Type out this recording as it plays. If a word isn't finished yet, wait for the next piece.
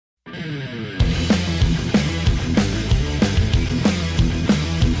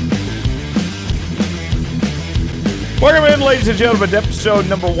Welcome in, ladies and gentlemen, to episode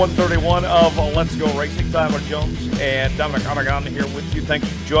number 131 of Let's Go Racing. Tyler Jones and Dominic Aragon here with you. Thanks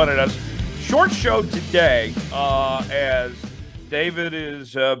for joining us. Short show today, as David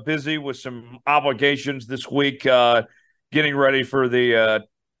is busy with some obligations this week, getting ready for the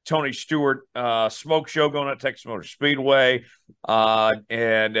Tony Stewart smoke show going at Texas Motor Speedway,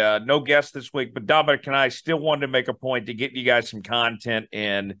 and no guest this week. But Dominic and I still wanted to make a point to get you guys some content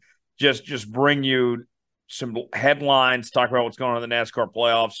and just bring you some headlines, talk about what's going on in the NASCAR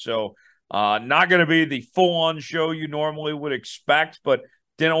playoffs. So not going to be the full-on show you normally would expect, but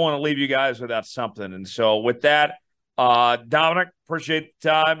didn't want to leave you guys without something. And so with that, Dominic, appreciate the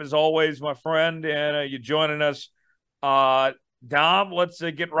time as always, my friend, and you joining us. Dom, let's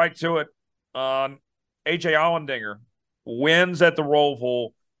get right to it. AJ Allmendinger wins at the Roval,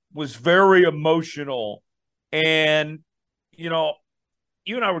 was very emotional. And, you know,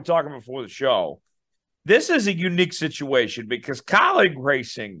 you and I were talking before the show. This is a unique situation because Kaulig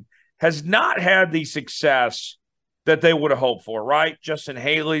Racing has not had the success that they would have hoped for, right? Justin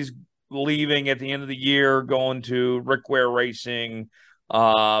Haley's leaving at the end of the year, going to Rick Ware Racing.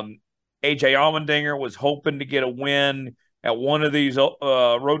 AJ Allmendinger was hoping to get a win at one of these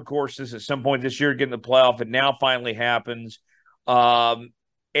road courses at some point this year, getting the playoff. It now finally happens. And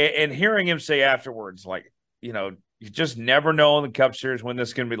hearing him say afterwards, like, you know, you just never know in the Cup Series when this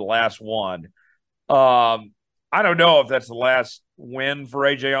is going to be the last one. I don't know if that's the last win for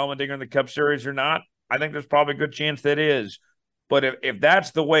AJ Allmendinger in the Cup Series or not. I think there's probably a good chance that is. But if that's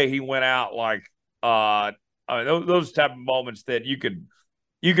the way he went out, like I mean, those type of moments that you could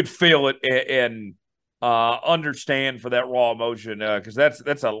feel it and understand for that raw emotion, because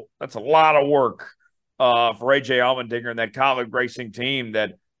that's a lot of work for AJ Allmendinger and that Kaulig Racing team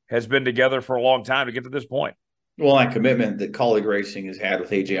that has been together for a long time to get to this point. Well, that commitment that Kaulig Racing has had with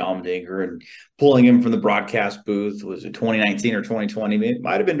AJ Allmendinger and pulling him from the broadcast booth, was it 2019 or 2020? It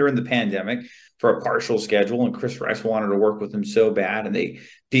might have been during the pandemic for a partial schedule, and Chris Rice wanted to work with him so bad, and they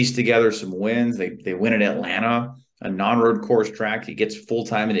pieced together some wins. They win at Atlanta, a non-road course track. He gets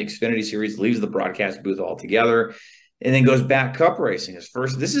full-time in the Xfinity Series, leaves the broadcast booth altogether, and then goes back Cup racing.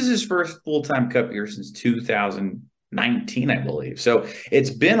 This is his first full-time Cup year since 2019, I believe. So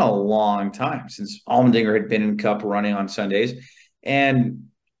it's been a long time since Allmendinger had been in Cup running on Sundays. And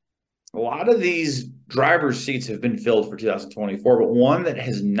a lot of these driver's seats have been filled for 2024, but one that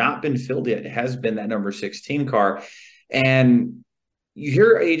has not been filled yet has been that number 16 car. And you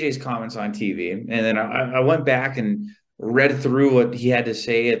hear AJ's comments on TV, and then I went back and read through what he had to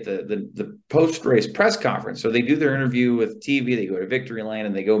say at the post-race press conference. So they do their interview with TV, they go to Victory Lane,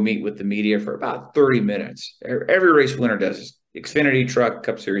 and they go meet with the media for about 30 minutes. Every race winner does this, Xfinity, Truck,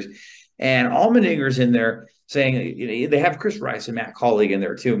 Cup Series. And Allmendinger's in there saying, you know, they have Chris Rice and Matt Kaulig in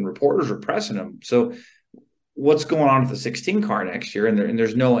there too, and reporters are pressing him. So what's going on with the 16 car next year? And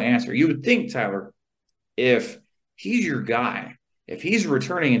there's no answer. You would think, Tyler, if he's your guy, if he's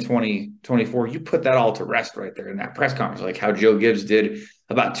returning in 2024, you put that all to rest right there in that press conference, like how Joe Gibbs did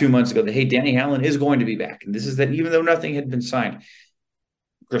about 2 months ago, that, hey, Danny Hamlin is going to be back. And this is that even though nothing had been signed.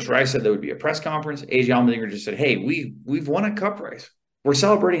 Chris Rice said there would be a press conference. AJ Allmendinger just said, hey, we've won a Cup race. We're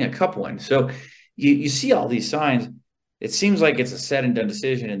celebrating a Cup win. So you see all these signs. It seems like it's a said and done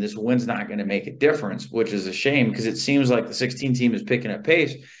decision, and this win's not going to make a difference, which is a shame because it seems like the 16 team is picking up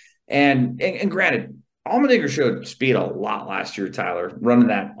pace. And granted, Allmendinger showed speed a lot last year, Tyler, running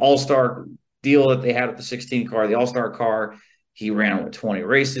that all-star deal that they had with the 16 car, the all-star car. He ran 20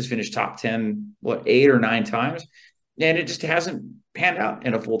 races, finished top 10, 8 or 9 times. And it just hasn't panned out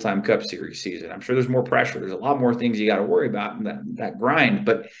in a full-time Cup Series season. I'm sure there's more pressure. There's a lot more things you got to worry about in that grind.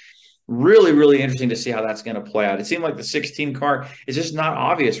 But really, really interesting to see how that's going to play out. It seemed like the 16 car is just not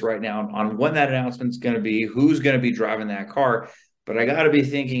obvious right now on when that announcement's going to be, who's going to be driving that car. But I got to be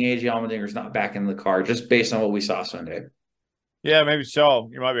thinking AJ Allmendinger's not back in the car just based on what we saw Sunday. Yeah, maybe so.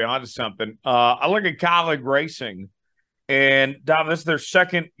 You might be onto something. I look at Kaulig Racing, and Dom, this is their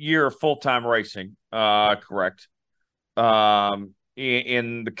second year of full-time racing, correct?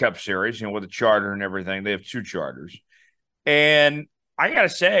 In the Cup Series, you know, with the charter and everything. They have 2 charters. And I got to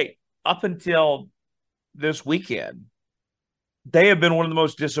say, up until this weekend, they have been one of the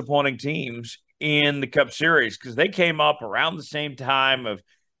most disappointing teams in the Cup Series because they came up around the same time of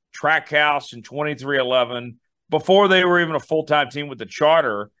Trackhouse in 2311. Before they were even a full-time team with the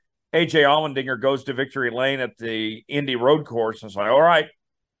charter, AJ Allmendinger goes to Victory Lane at the Indy Road Course and it's like, all right,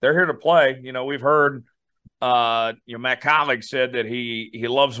 they're here to play. You know, we've heard Matt Kaulig said that he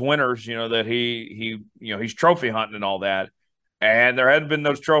loves winners, you know, that he he's trophy hunting and all that. and there hadn't been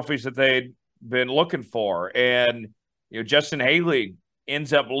those trophies that they'd been looking for. And Justin Haley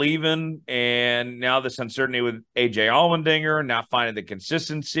ends up leaving, and now this uncertainty with AJ Allmendinger, not finding the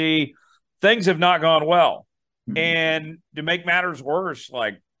consistency. Things have not gone well. And to make matters worse,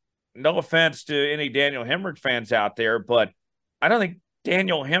 like, no offense to any Daniel Hemrick fans out there, but I don't think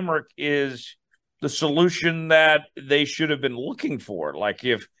Daniel Hemrick is the solution that they should have been looking for. Like,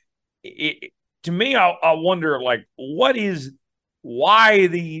 if it, to me, I wonder, like, why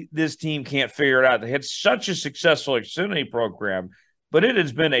this team can't figure it out. They had such a successful Xfinity program, but it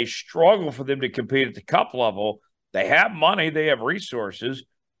has been a struggle for them to compete at the Cup level. They have money, they have resources.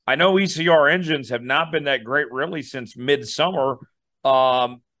 I know ECR engines have not been that great really since midsummer,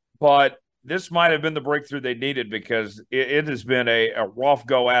 but this might have been the breakthrough they needed, because it has been a rough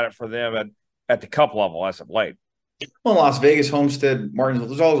go at it for them at the Cup level as of late. Well, Las Vegas, Homestead, Martinsville,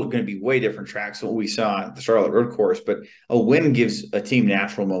 there's all going to be way different tracks than what we saw at the Charlotte Road Course, but a win gives a team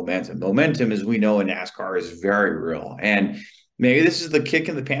natural momentum. Momentum, as we know in NASCAR, is very real. And maybe this is the kick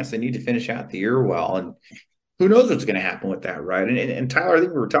in the pants they need to finish out the year well. And who knows what's going to happen with that, right? And Tyler, I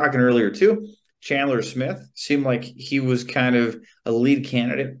think we were talking earlier too, Chandler Smith seemed like he was kind of a lead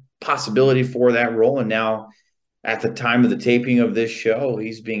candidate, possibility for that role. And now, at the time of the taping of this show,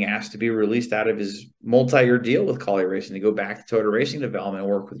 he's being asked to be released out of his multi-year deal with Kaulig Racing to go back to Toyota Racing Development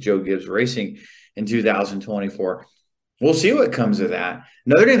and work with Joe Gibbs Racing in 2024. We'll see what comes of that.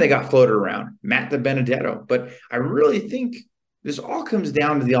 Another name they got floated around, Matt DiBenedetto. But I really think this all comes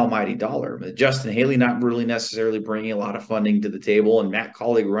down to the almighty dollar. Justin Haley not really necessarily bringing a lot of funding to the table, and Matt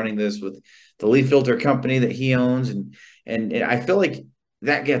Kaulig running this with the Leaf Filter company that he owns. And I feel like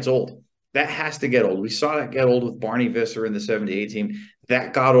that gets old. That has to get old. We saw that get old with Barney Visser in the 78 team.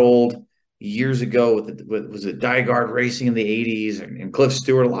 That got old years ago with was it Dyegard Racing in the 80s and Cliff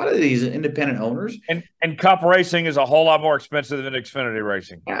Stewart. A lot of these independent owners. And Cup racing is a whole lot more expensive than Xfinity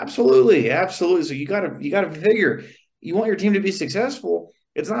racing. Absolutely. So you gotta figure, you want your team to be successful.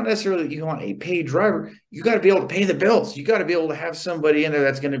 It's not necessarily that you want a paid driver. You got to be able to pay the bills. You got to be able to have somebody in there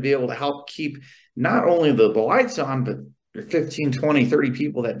that's going to be able to help keep not only the lights on, but your 15, 20, 30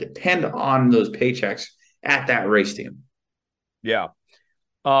 people that depend on those paychecks at that race team. Yeah.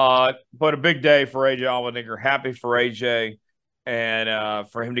 But a big day for AJ Allmendinger. Happy for AJ and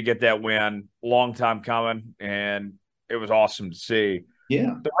for him to get that win. Long time coming, and it was awesome to see.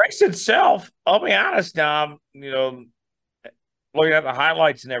 Yeah. The race itself, I'll be honest, Dom, looking at the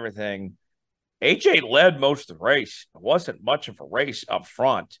highlights and everything, AJ led most of the race. It wasn't much of a race up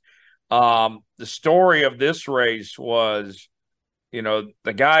front. The story of this race was,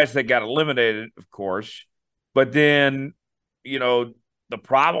 the guys that got eliminated, of course, but then, the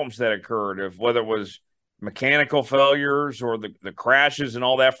problems that occurred, of whether it was mechanical failures or the crashes and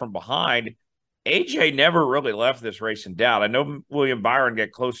all that from behind, AJ never really left this race in doubt. I know William Byron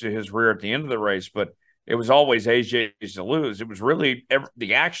got close to his rear at the end of the race, but it was always AJ's to lose. It was really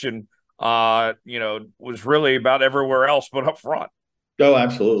the action, was really about everywhere else but up front. Oh,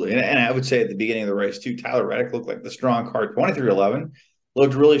 absolutely. And I would say at the beginning of the race, too, Tyler Reddick looked like the strong car. 23-11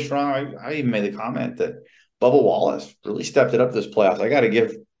 looked really strong. I even made the comment that Bubba Wallace really stepped it up this playoffs. I got to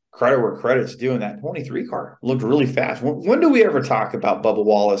give credit where credit's due. That 23 car looked really fast. When do we ever talk about Bubba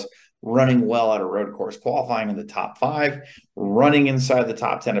Wallace running well at a road course, qualifying in the top 5, running inside the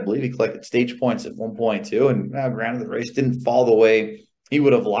top 10? I believe he collected stage points at 1.2. And granted, the race didn't fall the way he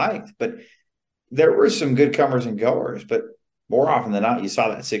would have liked, but there were some good comers and goers. But more often than not, you saw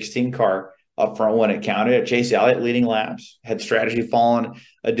that 16 car up front when it counted. Chase Elliott leading laps. Had strategy fallen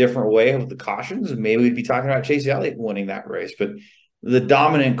a different way with the cautions, and maybe we'd be talking about Chase Elliott winning that race. But the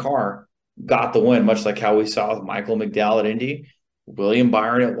dominant car got the win, much like how we saw with Michael McDowell at Indy, William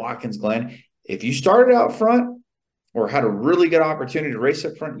Byron at Watkins Glen. If you started out front or had a really good opportunity to race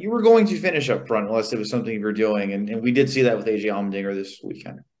up front, you were going to finish up front unless it was something you were doing. And we did see that with AJ Allmendinger this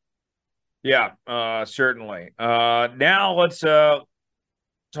weekend. Yeah, certainly. Now let's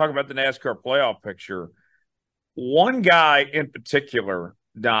talk about the NASCAR playoff picture. One guy in particular,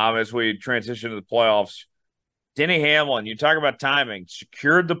 Dom, as we transition to the playoffs, Denny Hamlin, you talk about timing,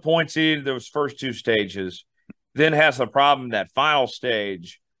 secured the points in those first 2 stages, then has a problem that final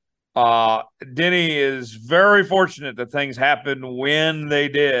stage. Denny is very fortunate that things happened when they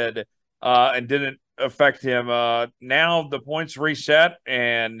did and didn't affect him. Now the points reset,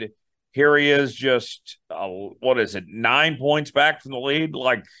 and here he is just, 9 points back from the lead,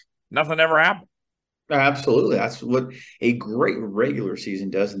 like nothing ever happened. Absolutely. That's what a great regular season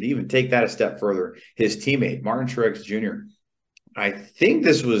does. And to even take that a step further, his teammate, Martin Truex Jr., I think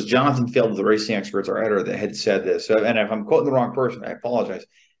this was Jonathan Field of the Racing Experts, our editor, that had said this. And if I'm quoting the wrong person, I apologize.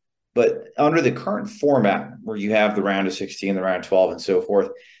 But under the current format where you have the round of 16, the round of 12, and so forth,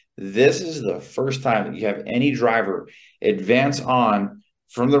 this is the first time that you have any driver advance on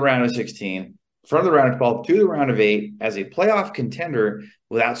from the round of 16, from the round of 12 to the round of 8 as a playoff contender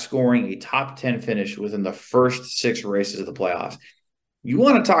without scoring a top 10 finish within the first 6 races of the playoffs. You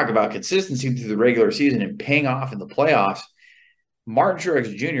want to talk about consistency through the regular season and paying off in the playoffs. Martin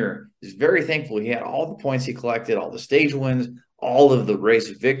Truex Jr. is very thankful he had all the points he collected, all the stage wins, all of the race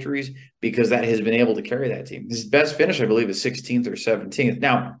victories, because that has been able to carry that team. His best finish, I believe, is 16th or 17th.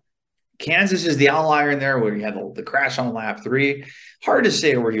 Now, Kansas is the outlier in there where he had the crash on lap 3. Hard to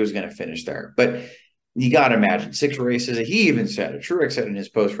say where he was going to finish there, but you got to imagine 6 races. He even said it. Truex said in his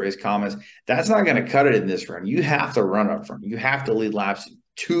post-race comments, that's not going to cut it in this run. You have to run up front. You have to lead laps.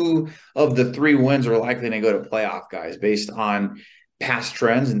 2 of the 3 wins are likely to go to playoff guys based on past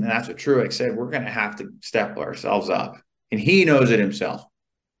trends. And that's what Truex said. We're going to have to step ourselves up. And he knows it himself.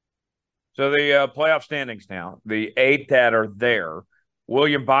 So the playoff standings now, the 8 that are there,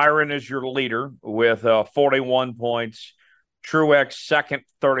 William Byron is your leader with 41 points. Truex second,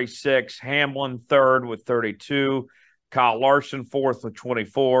 36. Hamlin third with 32. Kyle Larson fourth with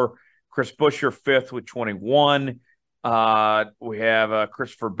 24. Chris Buescher fifth with 21. We have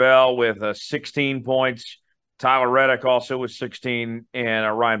Christopher Bell with 16 points. Tyler Reddick also with 16,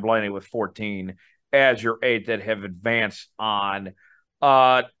 and Ryan Blaney with 14 as your 8 that have advanced on.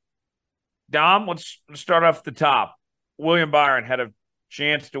 Dom, let's start off the top. William Byron had a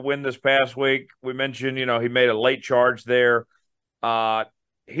chance to win this past week. We mentioned, he made a late charge there.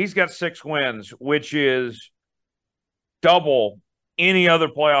 He's got 6 wins, which is double any other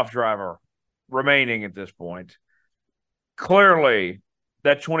playoff driver remaining at this point. Clearly,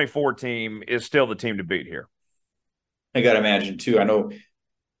 that 24 team is still the team to beat here. I got to imagine, too. I know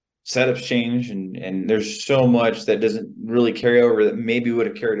setups change, and there's so much that doesn't really carry over that maybe would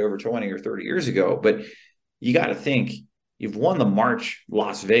have carried over 20 or 30 years ago. But you got to think, you've won the March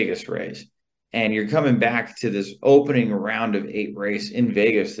Las Vegas race, and you're coming back to this opening round of 8 race in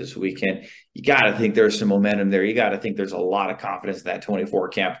Vegas this weekend. You got to think there's some momentum there. You got to think there's a lot of confidence in that 24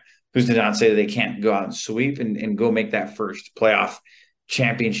 camp. Who's to not say that they can't go out and sweep and go make that first playoff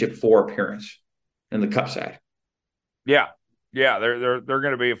championship 4 appearance in the Cup side? Yeah, they're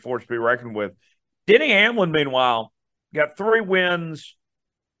going to be a force to be reckoned with. Denny Hamlin, meanwhile, got 3 wins.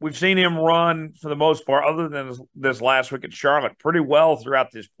 We've seen him run, for the most part, other than this last week at Charlotte, pretty well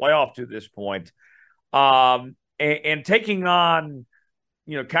throughout this playoff to this point. And taking on,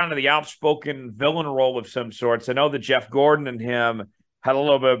 kind of the outspoken villain role of some sorts. I know that Jeff Gordon and him had a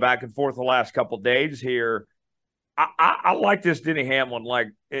little bit of back and forth the last couple of days here. I like this Denny Hamlin.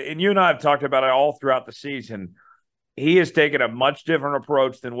 And you and I have talked about it all throughout the season. He has taken a much different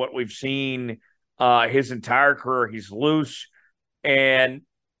approach than what we've seen his entire career. He's loose, and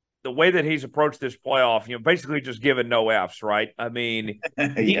the way that he's approached this playoff, basically just giving no Fs, right? I mean,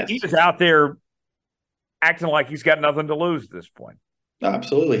 Yes. he was out there acting like he's got nothing to lose at this point.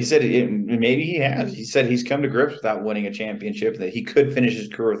 Absolutely. He said maybe he has. He said he's come to grips without winning a championship, that he could finish his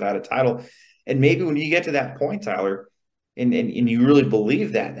career without a title. And maybe when you get to that point, Tyler, and you really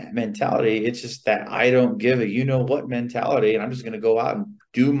believe that mentality, it's just that I don't give a you-know-what mentality, and I'm just going to go out and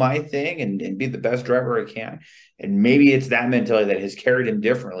do my thing and be the best driver I can. And maybe it's that mentality that has carried him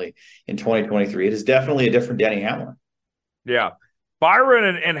differently in 2023. It is definitely a different Denny Hamlin. Yeah.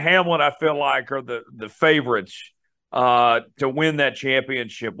 Byron and Hamlin, I feel like, are the favorites to win that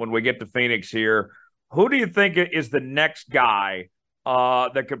championship when we get to Phoenix here. Who do you think is the next guy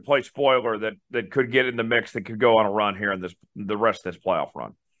that could play spoiler, that could get in the mix, that could go on a run here in the rest of this playoff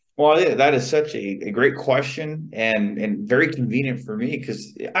run? Well, yeah, that is such a great question and very convenient for me,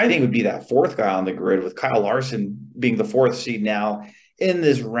 because I think it would be that 4th guy on the grid, with Kyle Larson being the 4th seed now in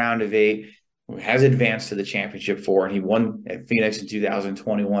this round of 8, who has advanced to the championship 4, and he won at Phoenix in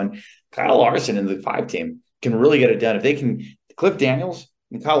 2021. Kyle Larson and the 5 team can really get it done. If they can, Cliff Daniels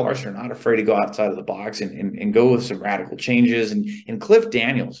and Kyle Larson are not afraid to go outside of the box and go with some radical changes. And Cliff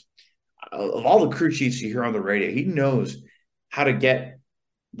Daniels, of all the crew chiefs you hear on the radio, he knows how to get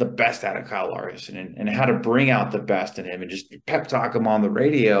the best out of Kyle Larson and how to bring out the best in him and just pep talk him on the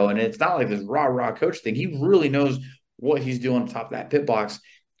radio. And it's not like this rah coach thing. He really knows what he's doing on top of that pit box,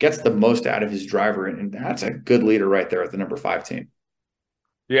 gets the most out of his driver. And that's a good leader right there at the number 5 team.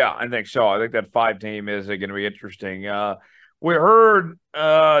 Yeah, I think so. I think that 5 team is going to be interesting. We heard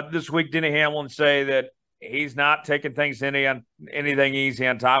this week Denny Hamlin say that he's not taking anything easy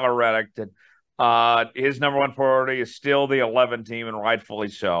on Tyler Reddick, that his number 1 priority is still the 11 team, and rightfully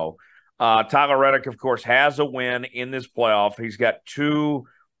so. Tyler Reddick, of course, has a win in this playoff. He's got 2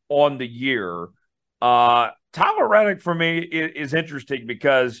 on the year. Tyler Reddick, for me, is interesting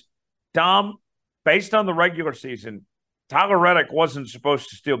because Dom, based on the regular season, Tyler Reddick wasn't supposed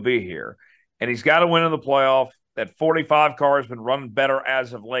to still be here, and he's got to win in the playoff. That 45 car has been running better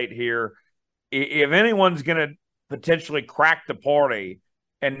as of late here. If anyone's going to potentially crack the party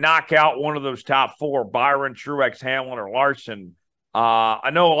and knock out one of those top four, Byron, Truex, Hamlin, or Larson, I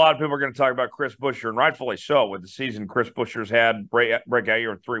know a lot of people are going to talk about Chris Buescher, and rightfully so with the season Chris Buescher's had, breakout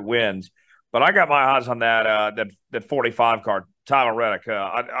year with 3 wins. But I got my eyes on that 45 car, Tyler Reddick.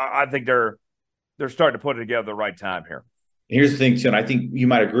 I think they're starting to put it together the right time here. Here's the thing, too, and I think you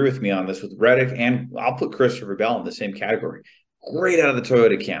might agree with me on this with Reddick, and I'll put Christopher Bell in the same category. Great out of the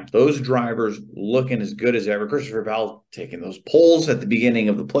Toyota camp. Those drivers looking as good as ever. Christopher Bell taking those poles at the beginning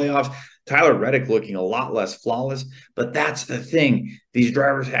of the playoffs. Tyler Reddick looking a lot less flawless. But that's the thing. These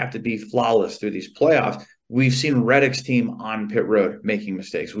drivers have to be flawless through these playoffs. We've seen Reddick's team on pit road making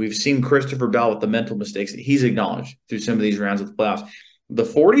mistakes. We've seen Christopher Bell with the mental mistakes that he's acknowledged through some of these rounds of the playoffs. The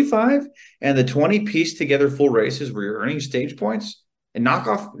 45 and the 20 piece together full races where you're earning stage points and knock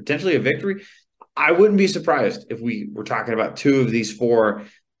off potentially a victory. I wouldn't be surprised if we were talking about 2 of these 4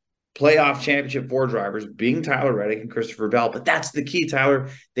 playoff championship 4 drivers being Tyler Reddick and Christopher Bell. But that's the key, Tyler.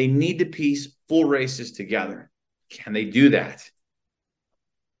 They need to piece full races together. Can they do that?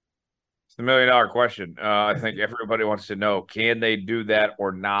 It's the $1 million question. I think everybody wants to know, can they do that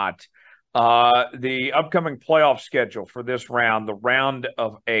or not? The upcoming playoff schedule for this round, the round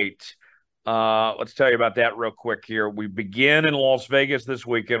of 8. Let's tell you about that real quick here. We begin in Las Vegas this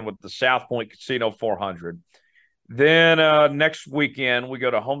weekend with the South Point Casino 400. Then next weekend, we go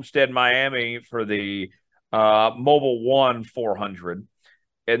to Homestead, Miami for the Mobile One 400.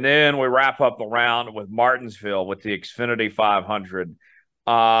 And then we wrap up the round with Martinsville with the Xfinity 500.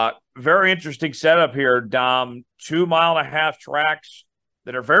 Very interesting setup here, Dom. 2.5-mile tracks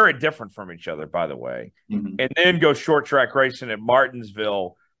that are very different from each other, by the way. Mm-hmm. And then go short track racing at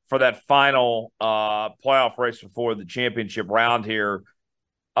Martinsville for that final playoff race before the championship round here.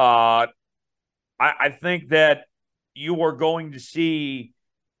 I think that you are going to see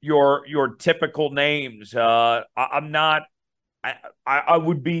your typical names. I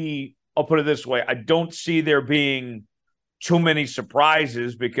would be, I'll put it this way, I don't see there being too many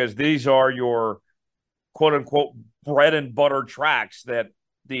surprises because these are your quote unquote bread and butter tracks that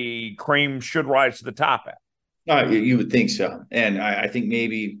the cream should rise to the top at. You would think so. And I think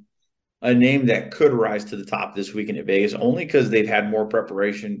maybe a name that could rise to the top this weekend at Vegas, only because they've had more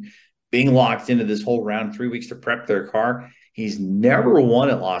preparation, being locked into this whole round, 3 weeks to prep their car. He's never won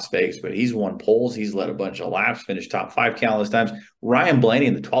at Las Vegas, but he's won poles. He's led a bunch of laps, finished top 5 countless times. Ryan Blaney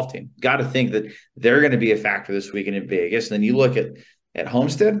in the 12th team. Got to think that they're going to be a factor this weekend in Vegas. And then you look at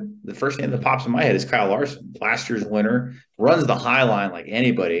Homestead, the first name that pops in my head is Kyle Larson, last year's winner, runs the high line like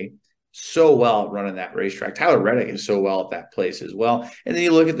anybody, so well at running that racetrack. Tyler Reddick is so well at that place as well. And then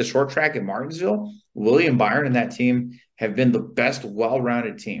you look at the short track at Martinsville, William Byron and that team have been the best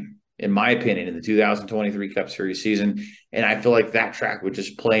well-rounded team, in my opinion, in the 2023 Cup Series season. And I feel like that track would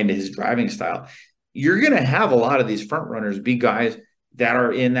just play into his driving style. You're going to have a lot of these front runners be guys that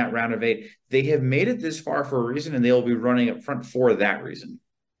are in that round of 8. They have made it this far for a reason, and they'll be running up front for that reason.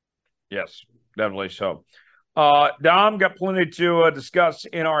 Yes, definitely so. Dom, got plenty to discuss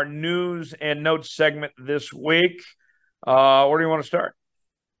in our news and notes segment this week. Where do you want to start?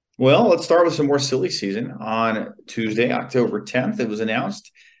 Well, let's start with some more silly season. On Tuesday, October 10th, it was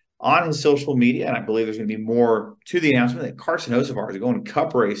announced on his social media, and I believe there's going to be more to the announcement, that Carson Hocevar is going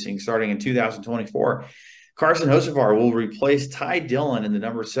Cup racing starting in 2024. Carson Hocevar will replace Ty Dillon in the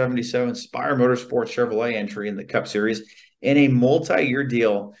number 77 Spire Motorsports Chevrolet entry in the Cup Series in a multi-year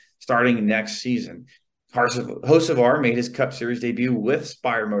deal starting next season. Hocevar made his Cup Series debut with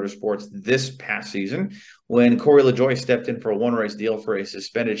Spire Motorsports this past season when Corey LaJoie stepped in for a one-race deal for a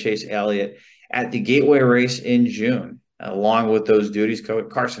suspended Chase Elliott at the Gateway race in June. Along with those duties,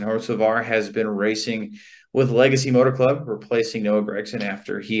 Carson Hocevar has been racing with Legacy Motor Club, replacing Noah Gragson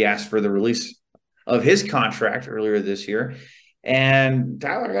after he asked for the release of his contract earlier this year. And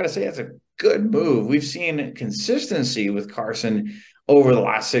Tyler, I got to say, that's a good move. We've seen consistency with Carson over the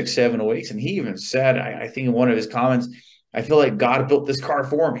last 6-7 weeks. And he even said, I think in one of his comments, I feel like God built this car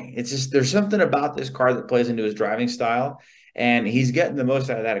for me. It's just, there's something about this car that plays into his driving style, and he's getting the most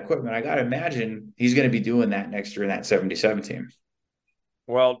out of that equipment. I got to imagine he's going to be doing that next year in that 77 team.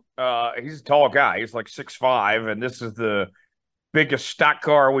 Well, he's a tall guy. He's like 6'5", and this is the biggest stock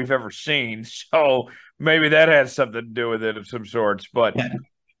car we've ever seen. So maybe that has something to do with it of some sorts. But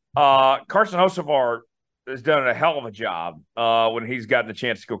Carson Hocevar has done a hell of a job when he's gotten the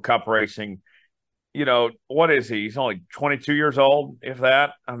chance to go Cup racing. You know, what is he? He's only 22 years old, if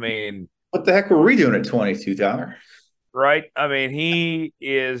that. I mean, what the heck were we doing at 22, Tyler? right? I mean, he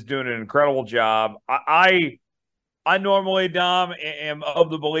is doing an incredible job. I normally, Dom, am of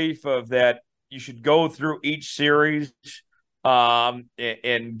the belief of that you should go through each series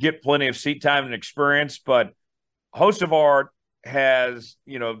and get plenty of seat time and experience. But Hocevar has,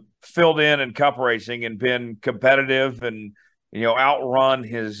 filled in Cup racing and been competitive and, outrun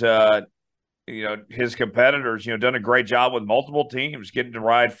his competitors, done a great job with multiple teams, getting to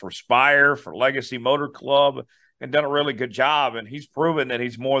ride for Spire, for Legacy Motor Club, and done a really good job. And he's proven that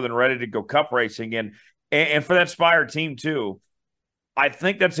he's more than ready to go Cup racing. And for that Spire team, too, I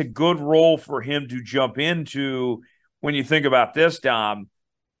think that's a good role for him to jump into when you think about this, Dom.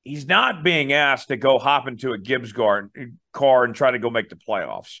 He's not being asked to go hop into a Gibbs car and try to go make the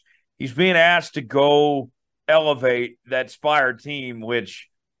playoffs. He's being asked to go elevate that Spire team, which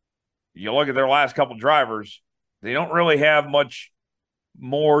you look at their last couple drivers, they don't really have much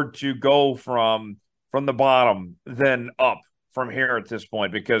more to go from the bottom than up from here at this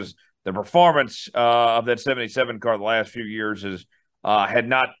point, because the performance of that 77 car the last few years has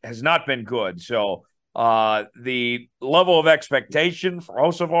not been good. So the level of expectation for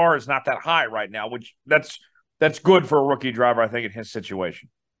Hocevar is not that high right now, which that's good for a rookie driver, I think, in his situation.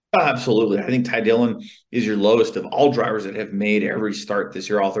 Absolutely. I think Ty Dillon is your lowest of all drivers that have made every start this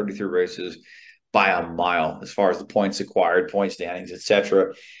year, all 33 races, by a mile as far as the points acquired, point standings,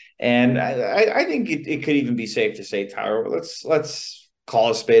 etc. And I think it could even be safe to say, Tyler, let's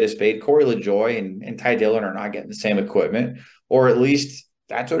call a spade a spade. Corey LaJoie and Ty Dillon are not getting the same equipment, or at least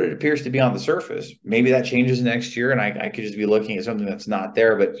that's what it appears to be on the surface. Maybe that changes next year, and I could just be looking at something that's not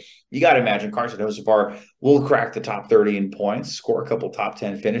there. But you got to imagine Carson Hocevar will crack the top 30 in points, score a couple top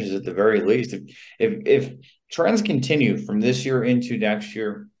 10 finishes at the very least. If trends continue from this year into next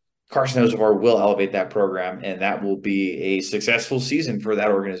year, Carson Hocevar will elevate that program, and that will be a successful season for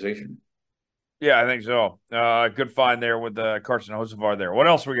that organization. Yeah, I think so. Good find there with Carson Hocevar there. What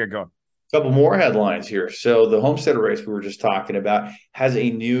else we got going? Couple more headlines here. So the Homestead race we were just talking about has a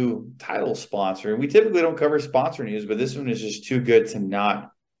new title sponsor. And we typically don't cover sponsor news, but this one is just too good to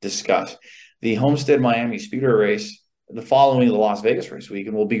not discuss. The Homestead Miami Speedway race, the following the Las Vegas race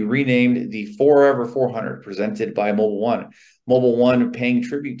weekend, will be renamed the Forever 400, presented by Mobile One. Mobile One paying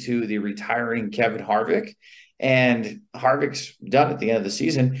tribute to the retiring Kevin Harvick. And Harvick's done at the end of the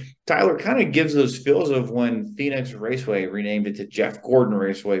season. Tyler kind of gives those feels of when Phoenix Raceway renamed it to Jeff Gordon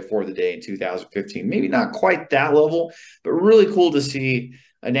Raceway for the day in 2015. Maybe not quite that level, but really cool to see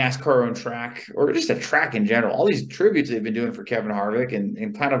a NASCAR owned track, or just a track in general. All these tributes they've been doing for Kevin Harvick,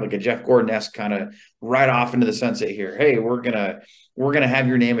 and kind of like a Jeff Gordon-esque kind of right off into the sunset here. Hey, we're gonna have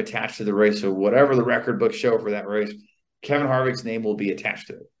your name attached to the race. So whatever the record books show for that race, Kevin Harvick's name will be attached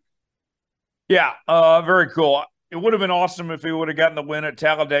to it. Yeah, very cool. It would have been awesome if he would have gotten the win at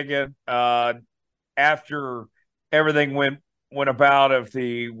Talladega after everything went about, of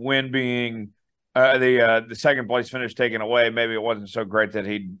the win being the second place finish taken away. Maybe it wasn't so great that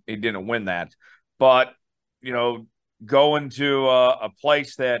he didn't win that, but going to a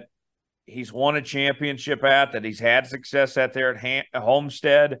place that he's won a championship at, that he's had success at there at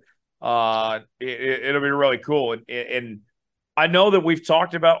Homestead, it'll be really cool. And I know that we've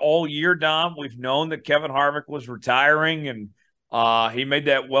talked about all year, Dom. We've known that Kevin Harvick was retiring, and he made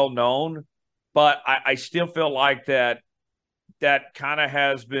that well known. But I still feel like that kind of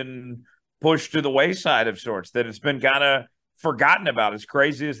has been pushed to the wayside of sorts, that it's been kind of forgotten about, as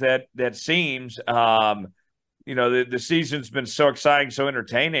crazy as that seems. The season's been so exciting, so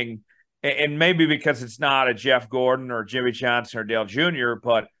entertaining, and maybe because it's not a Jeff Gordon or Jimmy Johnson or Dale Jr.,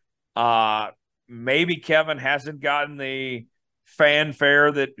 but maybe Kevin hasn't gotten the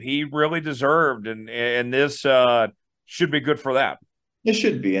fanfare that he really deserved, and this should be good for that. It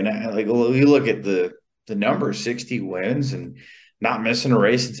should be, and like you look at the number, 60 wins and not missing a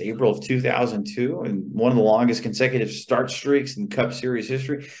race since April of 2002, and one of the longest consecutive start streaks in Cup Series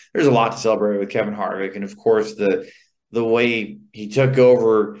history. There's a lot to celebrate with Kevin Harvick, and of course the way he took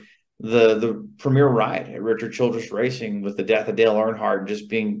over the premier ride at Richard Childress Racing with the death of Dale Earnhardt, just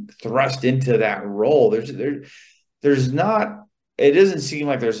being thrust into that role. There's not. It doesn't seem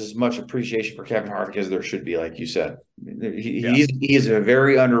like there's as much appreciation for Kevin Harvick as there should be, like you said. He's a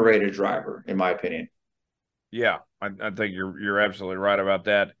very underrated driver, in my opinion. Yeah, I think you're absolutely right about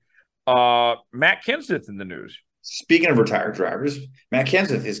that. Matt Kenseth in the news. Speaking of retired drivers, Matt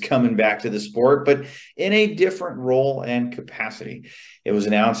Kenseth is coming back to the sport, but in a different role and capacity. It was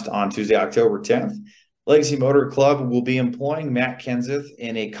announced on Tuesday, October 10th, Legacy Motor Club will be employing Matt Kenseth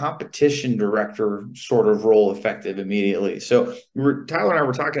in a competition director sort of role effective immediately. So Tyler and I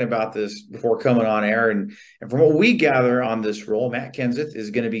were talking about this before coming on air, and from what we gather on this role, Matt Kenseth is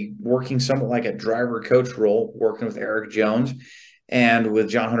going to be working somewhat like a driver coach role, working with Eric Jones and with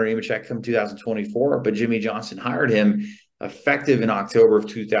John Hunter Nemechek come 2024. But Jimmy Johnson hired him effective in October of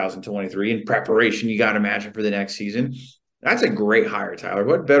 2023 in preparation, you got to imagine, for the next season. That's a great hire, Tyler.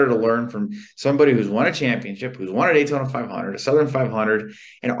 What better to learn from somebody who's won a championship, who's won a Daytona 500, a Southern 500,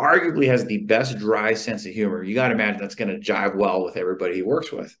 and arguably has the best dry sense of humor? You got to imagine that's going to jive well with everybody he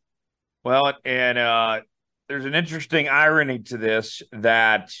works with. Well, and there's an interesting irony to this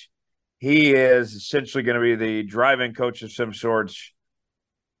that he is essentially going to be the driving coach of some sorts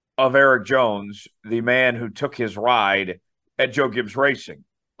of Eric Jones, the man who took his ride at Joe Gibbs Racing.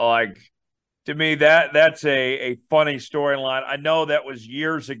 Like, to me, that's a funny storyline. I know that was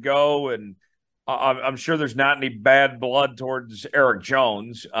years ago, and I'm sure there's not any bad blood towards Eric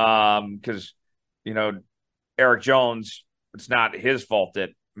Jones because, Eric Jones, it's not his fault that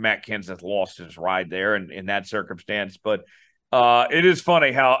Matt Kenseth lost his ride there in that circumstance. But it is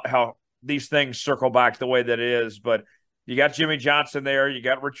funny how these things circle back the way that it is. But you got Jimmy Johnson there. You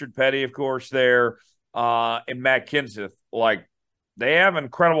got Richard Petty, of course, there, and Matt Kenseth. Like, they have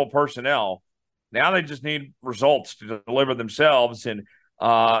incredible personnel. Now they just need results to deliver themselves. And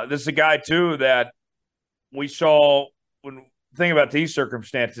this is a guy, too, that we saw when thinking about these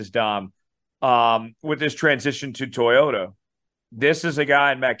circumstances, Dom, with this transition to Toyota. This is a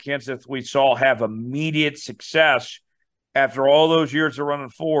guy in Matt Kenseth we saw have immediate success after all those years of running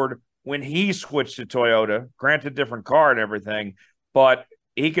Ford when he switched to Toyota. Granted, different car and everything, but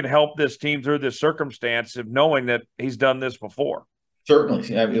he can help this team through this circumstance of knowing that he's done this before.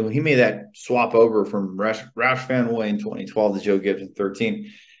 Certainly. I mean, he made that swap over from Roush Fenway in 2012 to Joe Gibbs in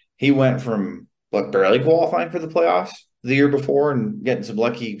 2013. He went from barely qualifying for the playoffs the year before and getting some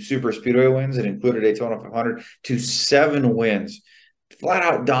lucky super speedway wins that included Daytona 500 to 7 wins, flat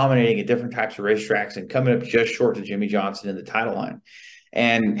out dominating at different types of racetracks and coming up just short to Jimmy Johnson in the title line,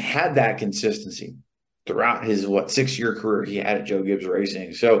 and had that consistency throughout his 6-year career he had at Joe Gibbs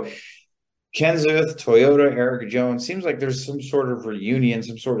Racing. So Kenseth, Toyota, Eric Jones, seems like there's some sort of reunion,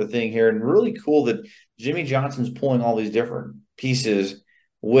 some sort of thing here, and really cool that Jimmy Johnson's pulling all these different pieces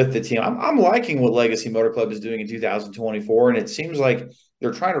with the team. I'm liking what Legacy Motor Club is doing in 2024, and it seems like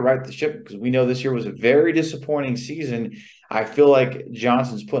they're trying to right the ship because we know this year was a very disappointing season. I feel like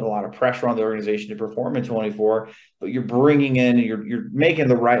Johnson's putting a lot of pressure on the organization to perform in 24, but you're bringing in, you're making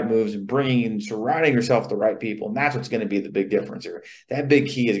the right moves and bringing in, surrounding yourself with the right people, and that's what's going to be the big difference here. That big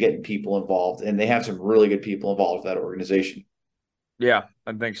key is getting people involved, and they have some really good people involved with that organization. Yeah,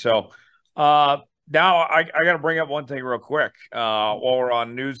 I think so. Now, I got to bring up one thing real quick while we're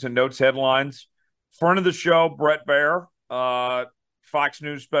on news and notes headlines. Front of the show, Brett Baer, Fox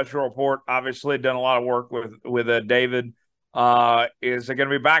News special report, obviously done a lot of work with David, is going to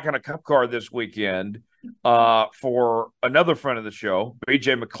be back on a Cup car this weekend for another friend of the show,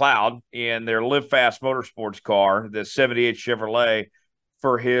 BJ McLeod, in their Live Fast Motorsports car, the 78 Chevrolet,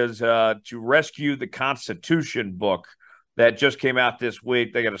 for his To Rescue the Constitution book that just came out this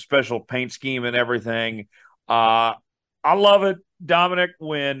week. They got a special paint scheme and everything. I love it, Dominic,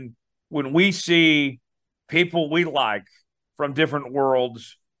 when we see people we like from different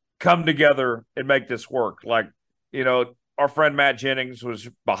worlds come together and make this work. Like, our friend Matt Jennings was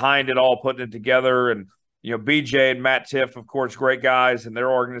behind it all, putting it together. And, BJ and Matt Tiff, of course, great guys in their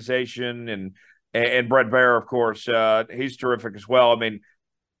organization. And Brett Baer, of course, he's terrific as well. I mean,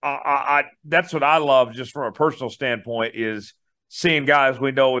 I that's what I love just from a personal standpoint is seeing guys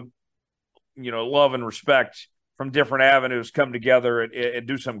we know would, love and respect from different avenues come together and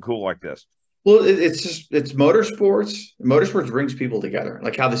do something cool like this. Well, it's motorsports. Motorsports brings people together,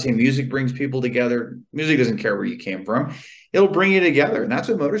 like how the same music brings people together. Music doesn't care where you came from. It'll bring you together. And that's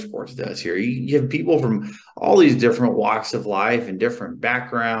what motorsports does here. You have people from all these different walks of life and different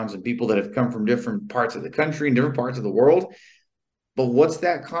backgrounds and people that have come from different parts of the country and different parts of the world. But what's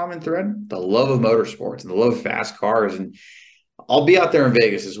that common thread? The love of motorsports and the love of fast cars. And I'll be out there in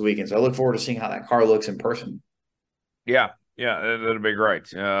Vegas this weekend, so I look forward to seeing how that car looks in person. Yeah, that'll be great.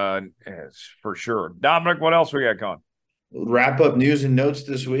 For sure. Dominic, what else we got going? We'll wrap up news and notes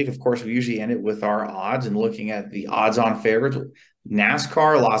this week. Of course, we usually end it with our odds and looking at the odds-on favorites.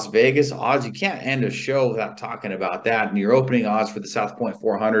 NASCAR, Las Vegas odds. You can't end a show without talking about that. And your opening odds for the South Point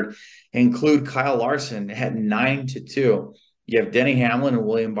 400 include Kyle Larson at 9-2. You have Denny Hamlin and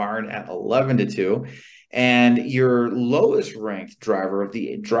William Byron at 11-2. And your lowest ranked driver of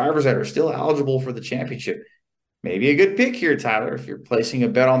the drivers that are still eligible for the championship. Maybe a good pick here, Tyler, if you're placing a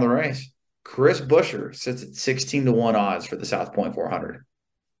bet on the race. Chris Buescher sits at 16-1 odds for the South Point 400.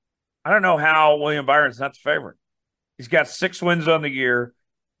 I don't know how William Byron's not the favorite. He's got 6 wins on the year.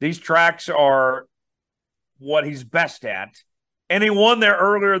 These tracks are what he's best at. And he won there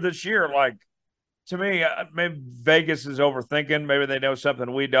earlier this year. Like, to me, maybe Vegas is overthinking. Maybe they know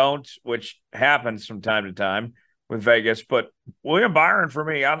something we don't, which happens from time to time with Vegas. But William Byron, for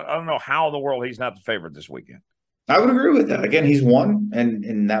me, I don't know how in the world he's not the favorite this weekend. I would agree with that. Again, he's won, and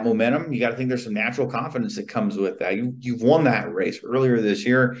in that momentum, you got to think there's some natural confidence that comes with that. You've won that race earlier this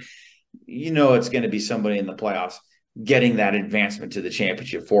year. You know it's going to be somebody in the playoffs getting that advancement to the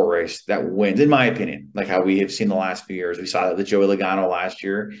championship 4 race that wins, in my opinion, like how we have seen the last few years. We saw that with Joey Logano last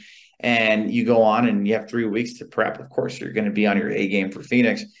year. And you go on and you have 3 weeks to prep. Of course, you're going to be on your A game for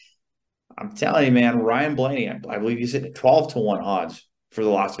Phoenix. I'm telling you, man, Ryan Blaney, I believe he's at 12-1 odds for the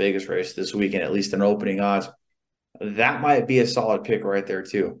Las Vegas race this weekend, at least in opening odds. That might be a solid pick right there,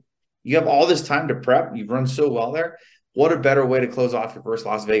 too. You have all this time to prep. You've run so well there. What a better way to close off your first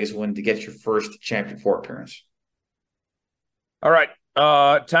Las Vegas win to get your first Champion 4 appearance. All right.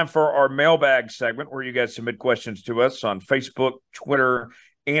 Time for our mailbag segment where you guys submit questions to us on Facebook, Twitter,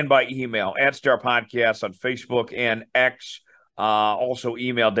 and by email at Star Podcast on Facebook and X. Also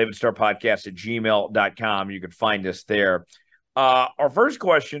email davidstarpodcast@gmail.com. You can find us there. Our first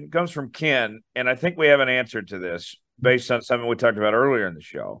question comes from Ken, and I think we have an answer to this based on something we talked about earlier in the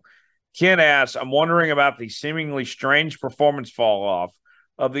show. Ken asks, I'm wondering about the seemingly strange performance fall off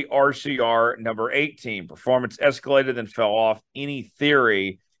of the RCR number 18. Performance escalated and fell off. Any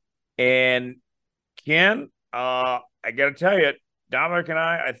theory? And Ken, I got to tell you, Dominic and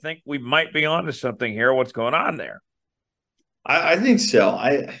I think we might be onto something here. What's going on there? I think so.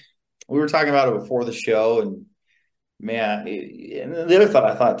 We were talking about it before the show, and man, and the other thought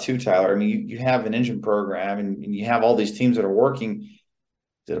I thought too, Tyler. I mean, you have an engine program, and you have all these teams that are working.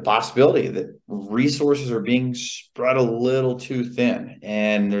 Is it a possibility that resources are being spread a little too thin,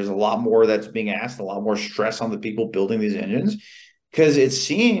 and there's a lot more that's being asked, a lot more stress on the people building these engines? Because it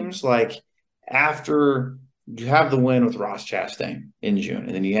seems like after you have the win with Ross Chastain in June,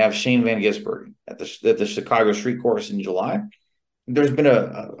 and then you have Shane Van Gisbergen at the Chicago Street Course in July, there's been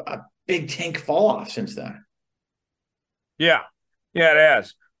a big tank fall off since then. Yeah, it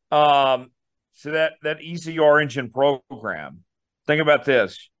has. So that ECR engine program, think about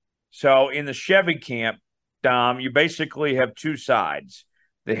this. So in the Chevy camp, Dom, you basically have 2 sides,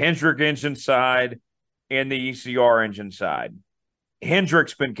 the Hendrick engine side and the ECR engine side.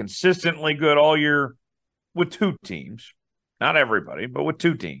 Hendrick's been consistently good all year with 2 teams, not everybody, but with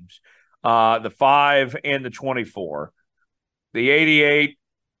 2 teams, the 5 and the 24, the 88,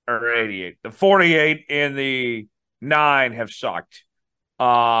 the 48 and the 9 have sucked.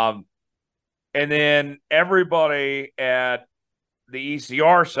 And then everybody at the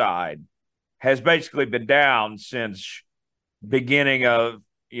ECR side has basically been down since beginning of,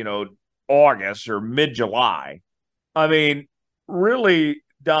 August or mid-July. I mean, really,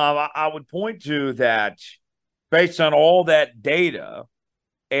 Dom, I would point to that based on all that data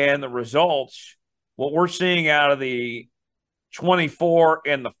and the results, what we're seeing out of the 24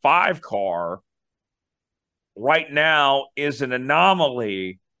 and the 5 car right now is an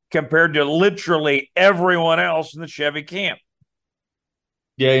anomaly compared to literally everyone else in the Chevy camp.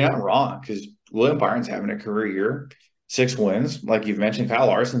 Yeah, you're not wrong, because William Byron's having a career year, 6 wins. Like you've mentioned, Kyle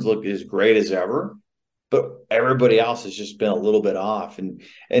Larson's looked as great as ever, but everybody else has just been a little bit off. And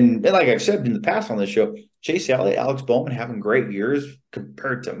like I've said in the past on this show, Chase Elliott, Alex Bowman having great years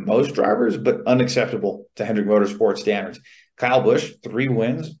compared to most drivers, but unacceptable to Hendrick Motorsports standards. Kyle Busch, 3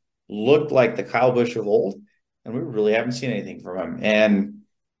 wins, looked like the Kyle Busch of old, and we really haven't seen anything from him. And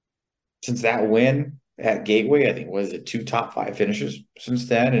since that win at Gateway, I think was it 2 top 5 finishes since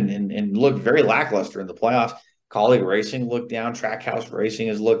then, and looked very lackluster in the playoffs. Kaulig Racing looked down. Trackhouse Racing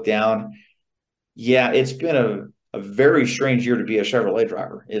has looked down. Yeah, it's been a very strange year to be a Chevrolet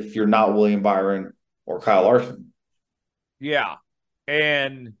driver if you're not William Byron or Kyle Larson. Yeah,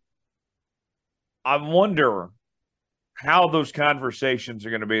 and I wonder how those conversations are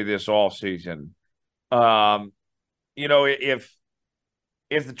going to be this offseason.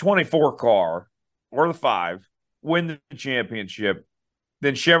 If the 24 car or the 5 win the championship,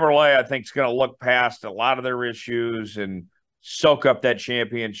 then Chevrolet, I think, is going to look past a lot of their issues and soak up that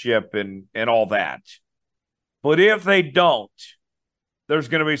championship and all that. But if they don't, there's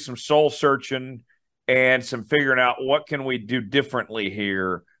going to be some soul searching and some figuring out what can we do differently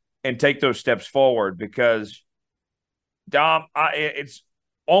here and take those steps forward. Because, Dom, it's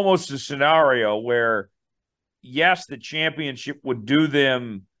almost a scenario where, yes, the championship would do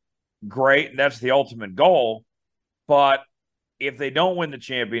them great, and that's the ultimate goal. But if they don't win the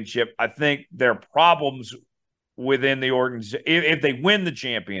championship, I think their problems within the organization, if they win the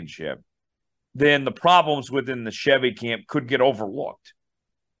championship, then the problems within the Chevy camp could get overlooked.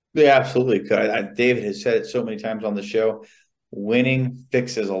 They absolutely could. David has said it so many times on the show. Winning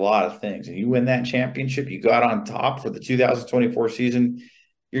fixes a lot of things. And you win that championship, you got on top for the 2024 season,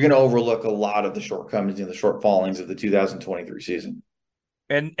 you're going to overlook a lot of the shortcomings and the shortfallings of the 2023 season.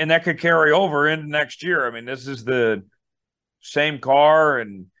 And that could carry over into next year. I mean, this is the same car,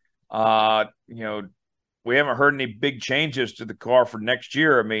 and we haven't heard any big changes to the car for next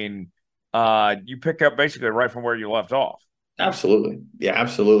year. I mean, you pick up basically right from where you left off. Absolutely. Yeah,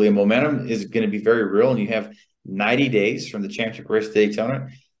 absolutely. And momentum is going to be very real. And you have 90 days from the championship race to Daytona.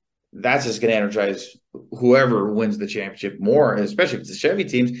 That's just going to energize whoever wins the championship more, especially if it's the Chevy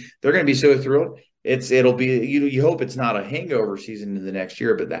teams. They're going to be so thrilled. It'll be, you hope it's not a hangover season in the next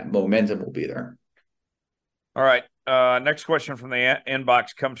year, but that momentum will be there. All right. Next question from the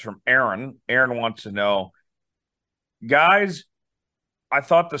inbox comes from Aaron. Aaron wants to know, guys, I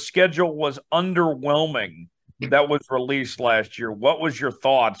thought the schedule was underwhelming that was released last year. What was your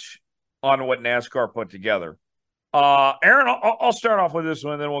thoughts on what NASCAR put together? Aaron, I'll start off with this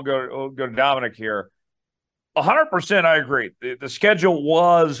one, and then we'll go to Dominic here. 100% I agree. The schedule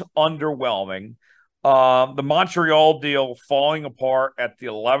was underwhelming. The Montreal deal falling apart at the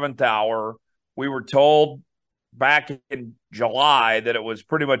 11th hour. We were told back in July that it was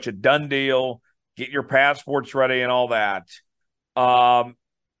pretty much a done deal. Get your passports ready and all that. But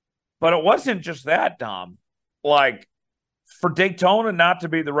it wasn't just that, Dom. Like, for Daytona not to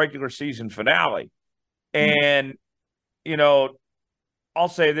be the regular season finale. And, I'll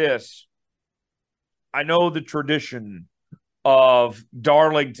say this. I know the tradition of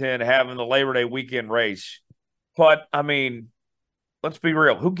Darlington having the Labor Day weekend race, but I mean, let's be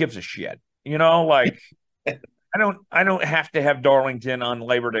real. Who gives a shit? I don't have to have Darlington on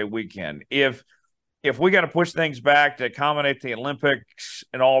Labor Day weekend. If we got to push things back to accommodate the Olympics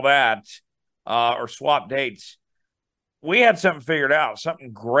and all that, or swap dates, we had something figured out,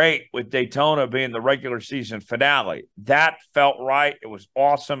 something great with Daytona being the regular season finale. That felt right. It was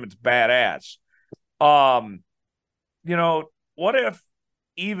awesome. It's badass. What if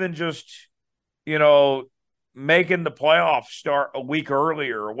even just, making the playoffs start a week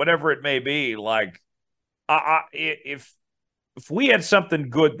earlier or whatever it may be? Like, if we had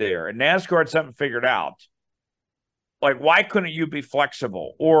something good there and NASCAR had something figured out, like, why couldn't you be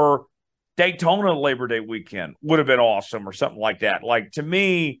flexible? Or Daytona Labor Day weekend would have been awesome, or something like that. Like, to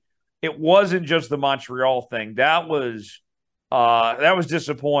me, it wasn't just the Montreal thing. That was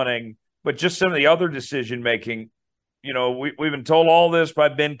disappointing. But just some of the other decision making, we've been told all this by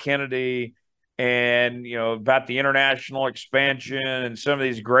Ben Kennedy, and about the international expansion and some of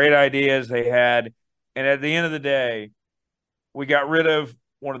these great ideas they had. And at the end of the day, we got rid of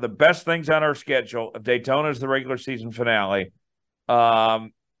one of the best things on our schedule. Of Daytona is the regular season finale.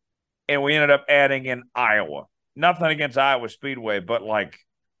 And we ended up adding in Iowa. Nothing against Iowa Speedway, but like,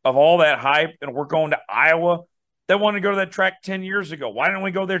 of all that hype, and we're going to Iowa, they wanted to go to that track 10 years ago. Why didn't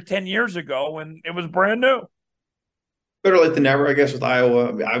we go there 10 years ago when it was brand new? Better late than never, I guess, with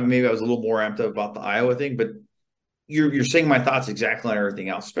Iowa. Maybe I was a little more amped up about the Iowa thing, but you're saying my thoughts exactly on everything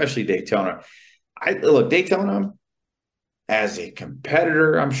else, especially Daytona. Look, Daytona as a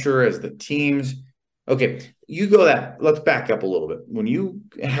competitor, I'm sure, as the teams. Okay, let's back up a little bit. When you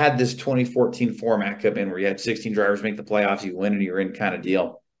had this 2014 format come in where you had 16 drivers make the playoffs, you win and you're in kind of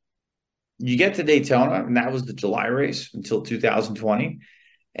deal. You get to Daytona, and that was the July race until 2020,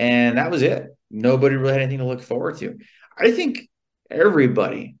 and that was it. Nobody really had anything to look forward to. I think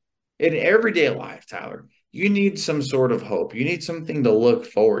everybody in everyday life, Tyler, you need some sort of hope. You need something to look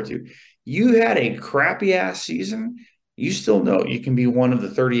forward to. You had a crappy ass season. You still know you can be one of the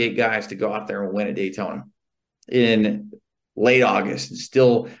 38 guys to go out there and win at Daytona in late August and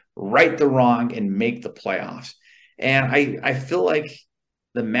still right the wrong and make the playoffs. And I feel like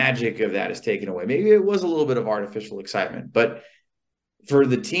the magic of that is taken away. Maybe it was a little bit of artificial excitement, but for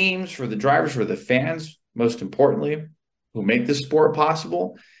the teams, for the drivers, for the fans, most importantly, who make this sport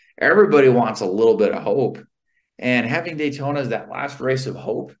possible, everybody wants a little bit of hope. And having Daytona as that last race of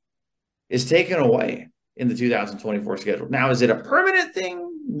hope is taken away in the 2024 schedule. Now, is it a permanent thing?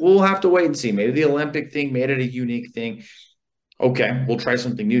 We'll have to wait and see. Maybe the Olympic thing made it a unique thing. Okay, we'll try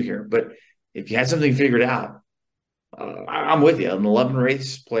something new here. But if you had something figured out, I'm with you. An 11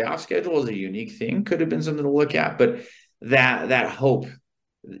 race playoff schedule is a unique thing. Could have been something to look at. But that hope,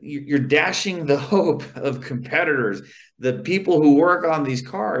 you're dashing the hope of competitors, the people who work on these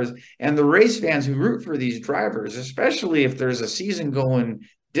cars, and the race fans who root for these drivers, especially if there's a season going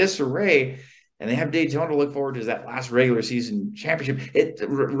disarray. and they have Daytona to look forward to as that last regular season championship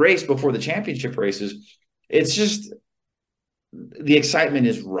race before the championship races. It's just the excitement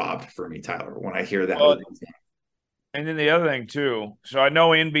is robbed for me, Tyler, when I hear that. Well, and then the other thing too. So I know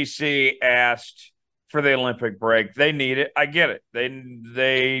NBC asked for the Olympic break. They need it. I get it.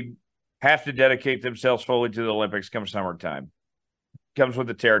 They have to dedicate themselves fully to the Olympics come summertime. Comes with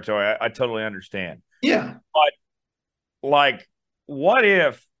the territory. I totally understand. Yeah. But like, what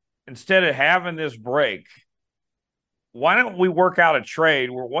if instead of having this break, why don't we work out a trade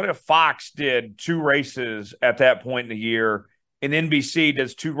where what if Fox did 2 races at that point in the year and NBC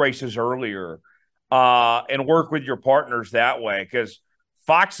does 2 races earlier and work with your partners that way? Because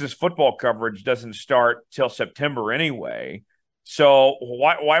Fox's football coverage doesn't start till September anyway. So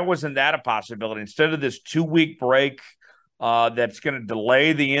why wasn't that a possibility? Instead of this 2-week break that's going to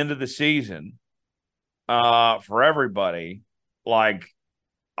delay the end of the season for everybody, like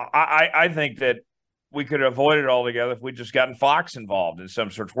I think that we could avoid it altogether if we just gotten Fox involved in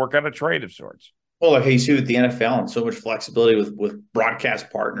some sorts, work out a trade of sorts. Well, like you see with the NFL and so much flexibility with broadcast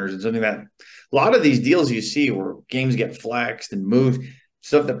partners and something that a lot of these deals you see where games get flexed and moved,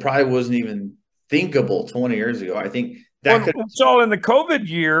 stuff that probably wasn't even thinkable 20 years ago. I think that could. So in the COVID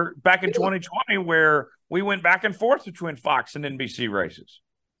year back in 2020, where we went back and forth between Fox and NBC races.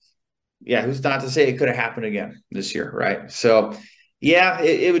 Yeah, who's not to say it could have happened again this year, right? So, yeah,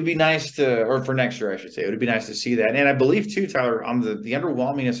 it would be nice to, or for next year, I should say, it would be nice to see that. And I believe too, Tyler, on the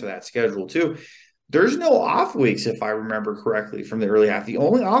underwhelmingness of that schedule too. There's no off weeks, if I remember correctly, from the early half. The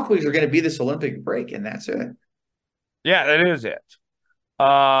only off weeks are going to be this Olympic break, and that's it. Yeah, that is it.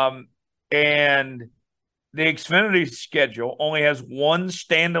 And the Xfinity schedule only has one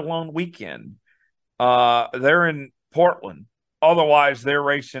standalone weekend. They're in Portland. Otherwise, they're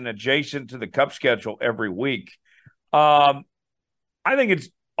racing adjacent to the Cup schedule every week. I think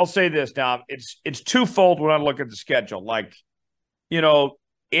I'll say this, Dom. It's twofold when I look at the schedule. Like,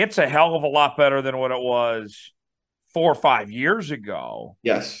 it's a hell of a lot better than what it was 4 or 5 years ago.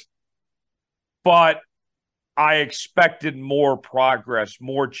 Yes. But I expected more progress,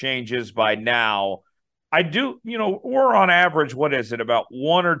 more changes by now. I do, we're on average, what is it, about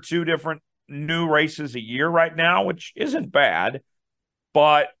 1 or 2 different new races a year right now, which isn't bad,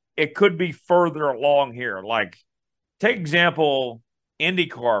 but it could be further along here. Like, take example,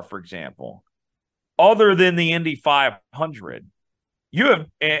 IndyCar, for example. Other than the Indy 500, you have,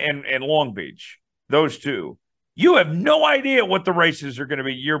 and Long Beach, those two, you have no idea what the races are going to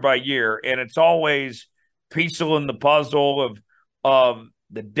be year by year, and it's always piecing the puzzle of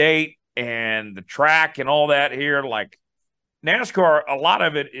the date and the track and all that here. Like, NASCAR, a lot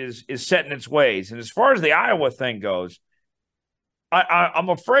of it is set in its ways. And as far as the Iowa thing goes, I'm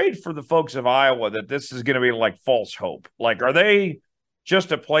afraid for the folks of Iowa that this is going to be like false hope. Like, are they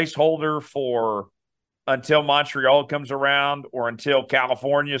just a placeholder for until Montreal comes around or until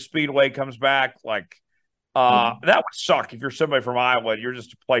California Speedway comes back? Like, that would suck if you're somebody from Iowa. You're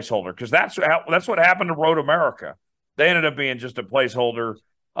just a placeholder, because that's what happened to Road America. They ended up being just a placeholder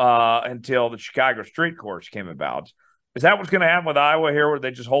until the Chicago Street Course came about. Is that what's going to happen with Iowa here, where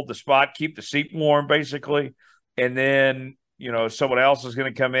they just hold the spot, keep the seat warm, basically, and then someone else is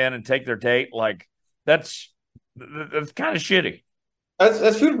going to come in and take their date? Like, that's kind of shitty.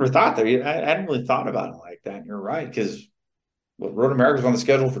 That's food for thought there. I hadn't really thought about it like that. And you're right, because Road America was on the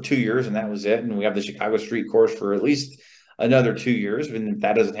schedule for 2 years, and that was it. And we have the Chicago Street Course for at least another 2 years. And if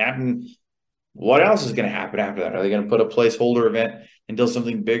that doesn't happen, what else is going to happen after that? Are they going to put a placeholder event until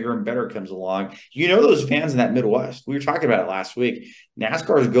something bigger and better comes along? Those fans in that Midwest, we were talking about it last week.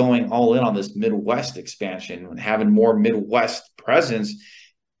 NASCAR is going all in on this Midwest expansion and having more Midwest presence.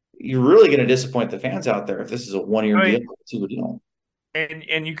 You're really going to disappoint the fans out there if this is a 1-year deal, 2-year deal.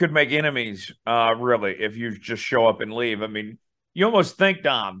 And you could make enemies, really, if you just show up and leave. I mean, you almost think,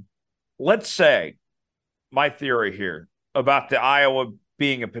 Dom, let's say, my theory here about the Iowa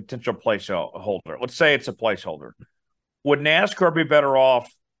being a potential placeholder. Let's say it's a placeholder. Would NASCAR be better off,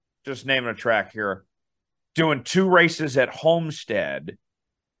 just naming a track here, doing 2 races at Homestead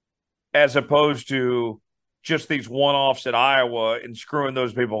as opposed to just these one-offs at Iowa and screwing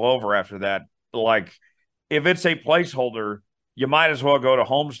those people over after that? Like, if it's a placeholder, you might as well go to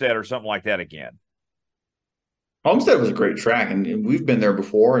Homestead or something like that again. Homestead was a great track, and we've been there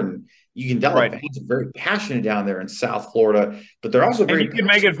before, and you can tell right. The fans are very passionate down there in South Florida, but they're also very. And you can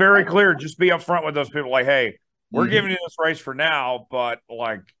make it very clear. Just be upfront with those people, like, "Hey, we're giving you this race for now, but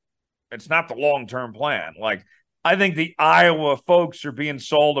like, it's not the long-term plan." Like, I think the Iowa folks are being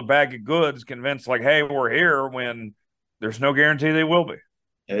sold a bag of goods, convinced, like, "Hey, we're here," when there's no guarantee they will be.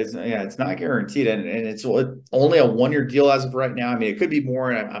 It's not guaranteed, and it's only a 1 year deal as of right now. I mean, it could be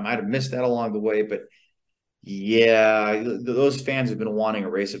more, and I might have missed that along the way, but yeah, those fans have been wanting a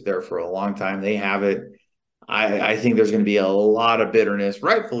race up there for a long time. They have it. I think there's going to be a lot of bitterness,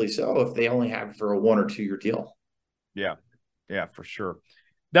 rightfully so, if they only have it for a 1 or 2 year deal. Yeah, for sure.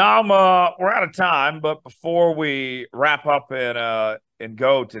 Dom, we're out of time, but before we wrap up and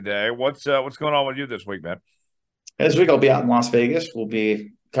go today, what's going on with you this week, man? This week I'll be out in Las Vegas. We'll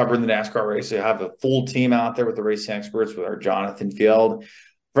be covering the NASCAR race. I have a full team out there with the racing experts, with our Jonathan Field,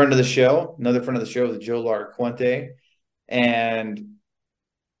 friend of the show, another friend of the show, the Joe Larquente, and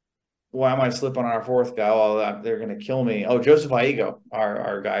why am I slipping on our fourth guy? Well, they're going to kill me. Oh, Joseph Aigo,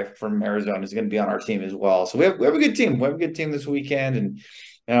 our guy from Arizona, is going to be on our team as well. So we have a good team. We have a good team this weekend. And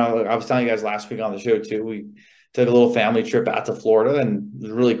I was telling you guys last week on the show too, we took a little family trip out to Florida, and it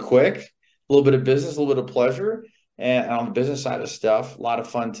was really quick. A little bit of business, a little bit of pleasure. And on the business side of stuff, a lot of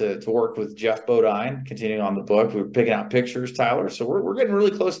fun to work with Jeff Bodine, continuing on the book. We were picking out pictures, Tyler. So we're getting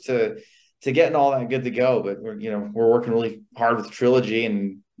really close to getting all that good to go. But we're working really hard with the trilogy,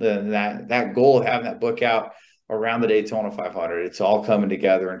 and that goal of having that book out around the Daytona 500. It's all coming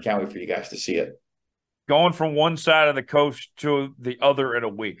together, and can't wait for you guys to see it. Going from one side of the coast to the other in a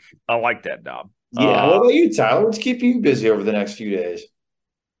week. I like that, Dom. Yeah. What about you, Tyler? What's keeping you busy over the next few days?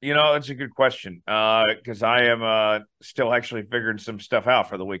 That's a good question, because I am still actually figuring some stuff out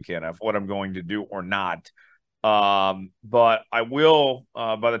for the weekend of what I'm going to do or not. But I will,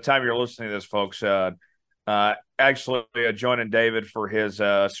 by the time you're listening to this, folks, actually joining David for his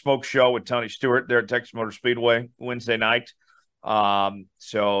smoke show with Tony Stewart there at Texas Motor Speedway Wednesday night.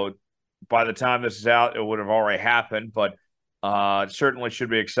 So by the time this is out, it would have already happened, but it certainly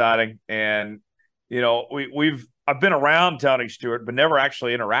should be exciting. And I've been around Tony Stewart, but never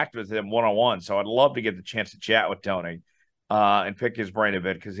actually interacted with him one-on-one. So I'd love to get the chance to chat with Tony and pick his brain a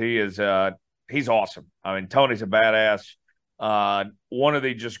bit, because he's awesome. I mean, Tony's a badass. One of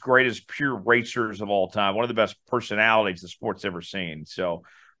the just greatest pure racers of all time. One of the best personalities the sport's ever seen. So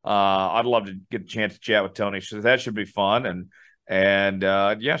I'd love to get a chance to chat with Tony. So that should be fun. And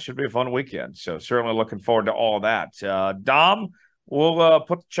it should be a fun weekend. So certainly looking forward to all of that. Dom, we'll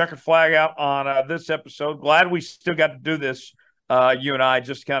put the checkered flag out on this episode. Glad we still got to do this. You and I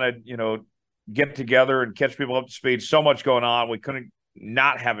just kind of, get together and catch people up to speed. So much going on. We couldn't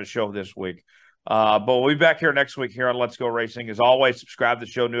not have a show this week. But we'll be back here next week here on Let's Go Racing. As always, subscribe to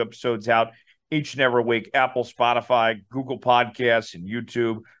the show. New episodes out each and every week. Apple, Spotify, Google Podcasts, and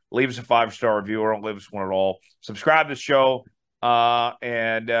YouTube. Leave us a 5-star review, or don't leave us one at all. Subscribe to the show,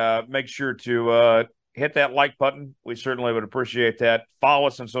 and make sure to hit that like button. We certainly would appreciate that. Follow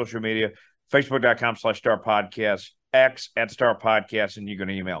us on social media, facebook.com/starpodcast, X @starpodcast, and you can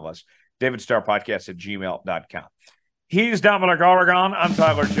email us, davidstarpodcast@gmail.com. He's Dominic Oregon. I'm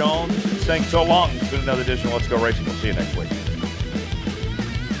Tyler Jones. Saying so long. It's been another edition of Let's Go Racing. We'll see you next week.